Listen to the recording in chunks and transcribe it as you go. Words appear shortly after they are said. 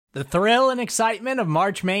The thrill and excitement of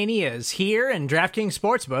March Mania is here, and DraftKings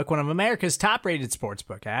Sportsbook, one of America's top-rated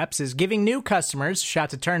sportsbook apps, is giving new customers a shot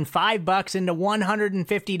to turn $5 into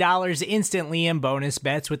 $150 instantly in bonus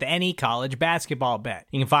bets with any college basketball bet.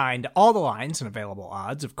 You can find all the lines and available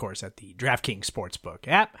odds, of course, at the DraftKings Sportsbook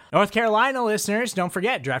app. North Carolina listeners, don't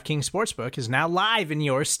forget, DraftKings Sportsbook is now live in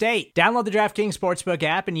your state. Download the DraftKings Sportsbook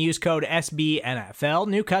app and use code SBNFL.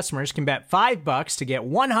 New customers can bet $5 to get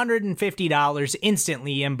 $150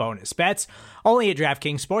 instantly in bonus bets, only at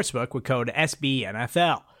DraftKings Sportsbook with code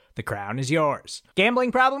SBNFL. The crown is yours.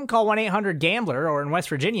 Gambling problem? Call 1-800-GAMBLER, or in West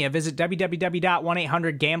Virginia, visit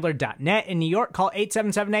www.1800gambler.net. In New York, call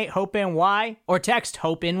 877-8-HOPE-NY or text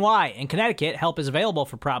HOPE-NY. In Connecticut, help is available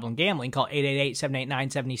for problem gambling. Call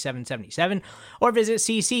 888-789-7777 or visit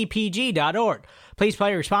ccpg.org. Please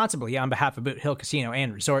play responsibly on behalf of Boot Hill Casino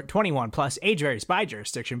and Resort. 21 plus, age varies by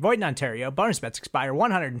jurisdiction. Void in Ontario. Bonus bets expire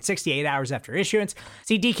 168 hours after issuance.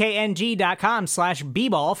 See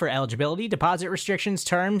dkng.com/bball for eligibility, deposit restrictions,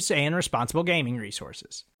 terms, and responsible gaming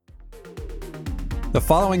resources. The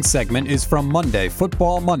following segment is from Monday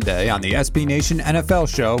Football Monday on the SB Nation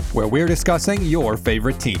NFL Show, where we're discussing your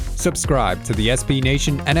favorite team. Subscribe to the SB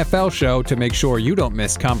Nation NFL Show to make sure you don't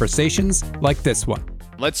miss conversations like this one.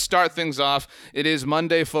 Let's start things off. It is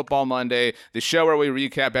Monday Football Monday, the show where we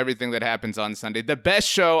recap everything that happens on Sunday. The best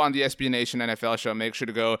show on the SB Nation NFL Show. Make sure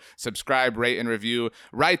to go subscribe, rate, and review.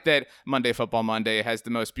 Right, that Monday Football Monday has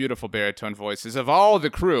the most beautiful baritone voices of all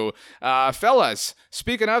the crew. Fellas,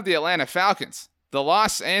 speaking of the Atlanta Falcons, the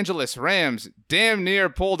Los Angeles Rams damn near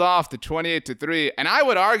pulled off the 28-3, and I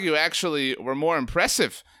would argue actually were more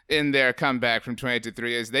impressive in their comeback from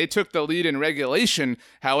 28-3 as they took the lead in regulation.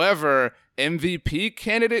 However, MVP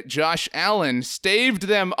candidate Josh Allen staved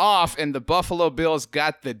them off, and the Buffalo Bills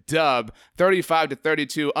got the dub,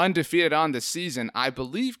 35-32, undefeated on the season. I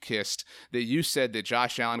believe, Kist, that you said that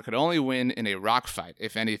Josh Allen could only win in a rock fight,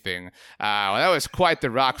 if anything. Well, that was quite the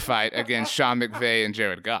rock fight against Sean McVay and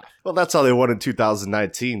Jared Goff. Well, that's how they won in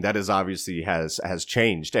 2019. That is obviously has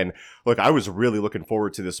changed. And look, I was really looking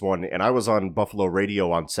forward to this one, and I was on Buffalo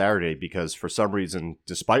radio on Saturday because for some reason,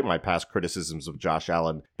 despite my past criticisms of Josh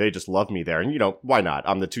Allen, they just love me there. And, you know, why not?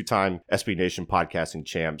 I'm the two-time SB Nation podcasting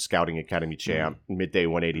champ, Scouting Academy champ, Midday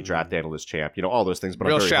 180 draft analyst champ, you know, all those things. But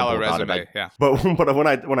real I'm very shallow humble about resume, it. yeah. But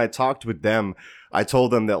when I talked with them, I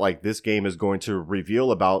told them that, like, this game is going to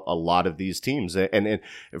reveal about a lot of these teams. And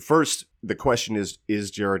first, the question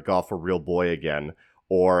is Jared Goff a real boy again,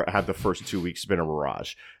 or have the first 2 weeks been a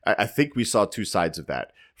mirage? I think we saw two sides of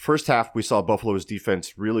that. First half, we saw Buffalo's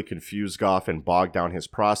defense really confuse Goff and bog down his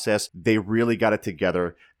process. They really got it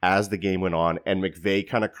together as the game went on, and McVay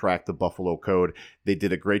kind of cracked the Buffalo code. They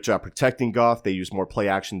did a great job protecting Goff. They used more play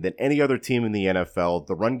action than any other team in the NFL.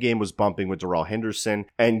 The run game was bumping with Darrell Henderson,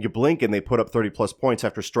 and you blink and they put up 30-plus points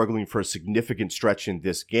after struggling for a significant stretch in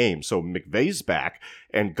this game. So McVay's back,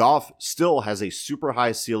 and Goff still has a super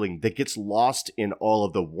high ceiling that gets lost in all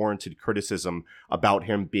of the warranted criticism about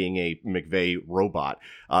him being a McVay robot.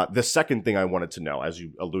 The second thing I wanted to know, as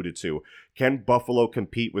you alluded to, can Buffalo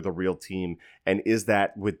compete with a real team? And is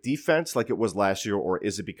that with defense like it was last year, or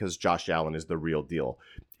is it because Josh Allen is the real deal?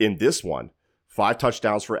 In this one, 5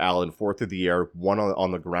 touchdowns for Allen, 4 through the air, 1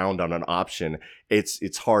 on the ground on an option.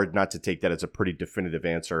 It's hard not to take that as a pretty definitive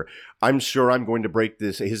answer. I'm sure I'm going to break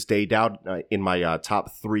his day down in my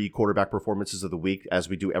top 3 quarterback performances of the week, as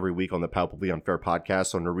we do every week on the Palpably Unfair podcast,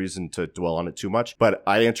 so no reason to dwell on it too much. But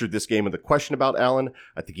I answered this game with a question about Allen.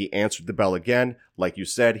 I think he answered the bell again. Like you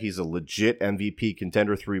said, he's a legit MVP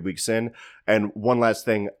contender 3 weeks in. And one last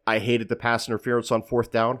thing, I hated the pass interference on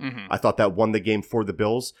 4th down. I thought that won the game for the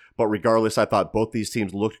Bills. But regardless, I thought both these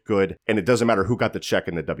teams looked good, and it doesn't matter who got the check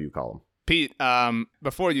in the W column. Pete,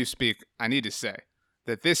 before you speak, I need to say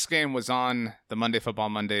that this game was on the Monday Football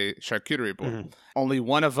Monday charcuterie board. Only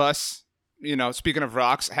one of us, you know, speaking of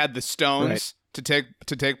rocks, had the stones to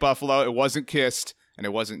take Buffalo. It wasn't Kist, and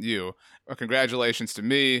it wasn't you. Well, congratulations to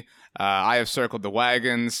me. I have circled the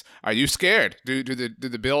wagons. Are you scared? Do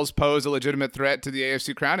the Bills pose a legitimate threat to the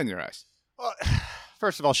AFC crown in your eyes? Well,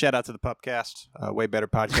 first of all, shout out to the Pupcast. Way better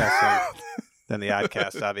podcast than the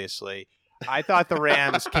Oddcast, obviously. I thought the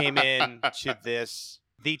Rams came in to this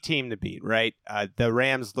the team to beat, right? The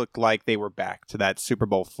Rams looked like they were back to that Super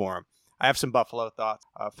Bowl form. I have some Buffalo thoughts.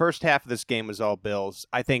 First half of this game was all Bills.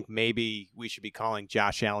 I think maybe we should be calling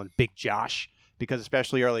Josh Allen Big Josh, because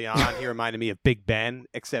especially early on, he reminded me of Big Ben,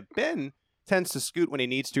 except Ben tends to scoot when he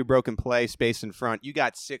needs to, broken play, space in front. You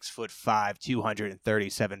got 6'5",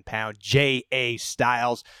 237-pound J.A.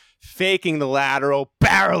 Styles faking the lateral,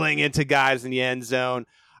 barreling into guys in the end zone.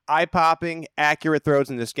 Eye-popping, accurate throws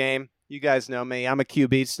in this game. You guys know me. I'm a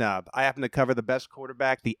QB snob. I happen to cover the best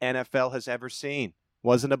quarterback the NFL has ever seen.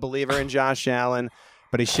 Wasn't a believer in Josh Allen,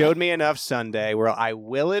 but he showed me enough Sunday where I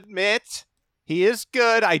will admit he is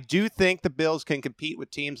good. I do think the Bills can compete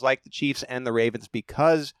with teams like the Chiefs and the Ravens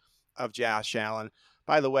because of Josh Allen.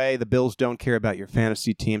 By the way, the Bills don't care about your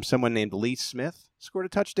fantasy team. Someone named Lee Smith scored a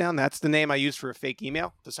touchdown. That's the name I used for a fake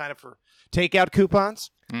email to sign up for takeout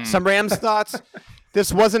coupons. Some Rams thoughts.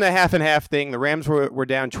 This wasn't a half and half thing. The Rams were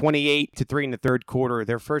down 28-3 in the third quarter.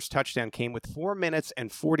 Their first touchdown came with 4 minutes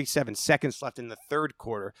and 47 seconds left in the third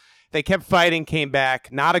quarter. They kept fighting, came back.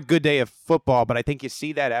 Not a good day of football, but I think you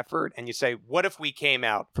see that effort and you say, what if we came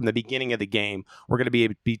out from the beginning of the game? We're going to be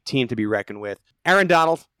a team to be reckoned with. Aaron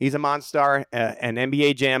Donald, he's a Monstar, an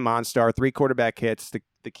NBA Jam Monstar, 3 quarterback hits,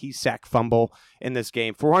 the key sack fumble in this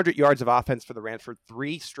game. 400 yards of offense for the Rams for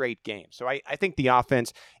 3 straight games. So I think the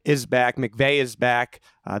offense is back. McVay is back.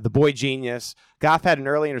 The boy genius. Goff had an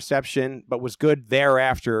early interception, but was good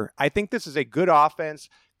thereafter. I think this is a good offense.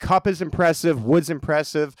 Kupp is impressive. Wood's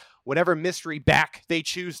impressive. Whatever mystery back they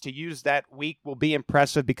choose to use that week will be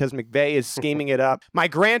impressive because McVay is scheming it up. My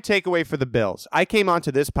grand takeaway for the Bills, I came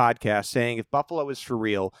onto this podcast saying if Buffalo is for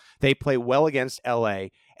real, they play well against LA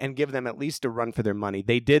and give them at least a run for their money.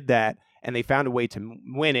 They did that, and they found a way to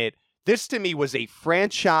win it. This, to me, was a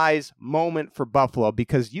franchise moment for Buffalo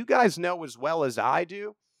because you guys know as well as I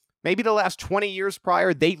do, maybe the last 20 years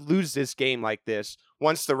prior, they lose this game like this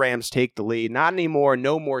once the Rams take the lead. Not anymore.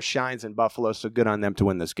 No more shines in Buffalo, so good on them to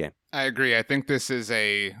win this game. I agree. I think this is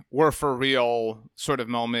a we're for real sort of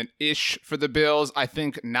moment-ish for the Bills. I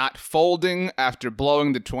think not folding after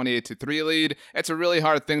blowing the 28-3 lead, it's a really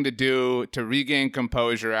hard thing to do to regain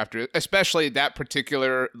composure after, especially that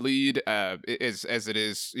particular lead is as it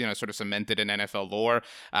is, sort of cemented in NFL lore.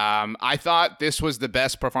 I thought this was the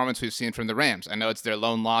best performance we've seen from the Rams. I know it's their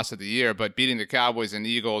lone loss of the year, but beating the Cowboys and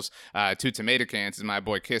Eagles 2 tomato cans, as my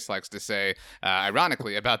boy Kiss likes to say,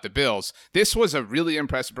 ironically, about the Bills. This was a really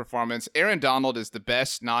impressive performance. Aaron Donald is the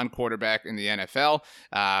best non-quarterback in the NFL.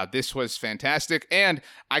 This was fantastic. And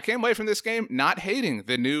I came away from this game not hating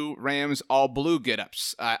the new Rams all-blue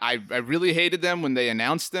get-ups. I really hated them when they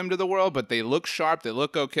announced them to the world, but they look sharp. They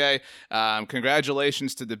look okay.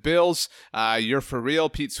 Congratulations to the Bills. You're for real.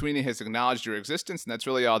 Pete Sweeney has acknowledged your existence, and that's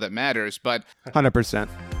really all that matters. But 100%.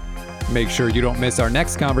 Make sure you don't miss our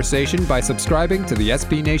next conversation by subscribing to the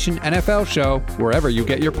SB Nation NFL show wherever you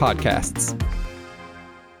get your podcasts.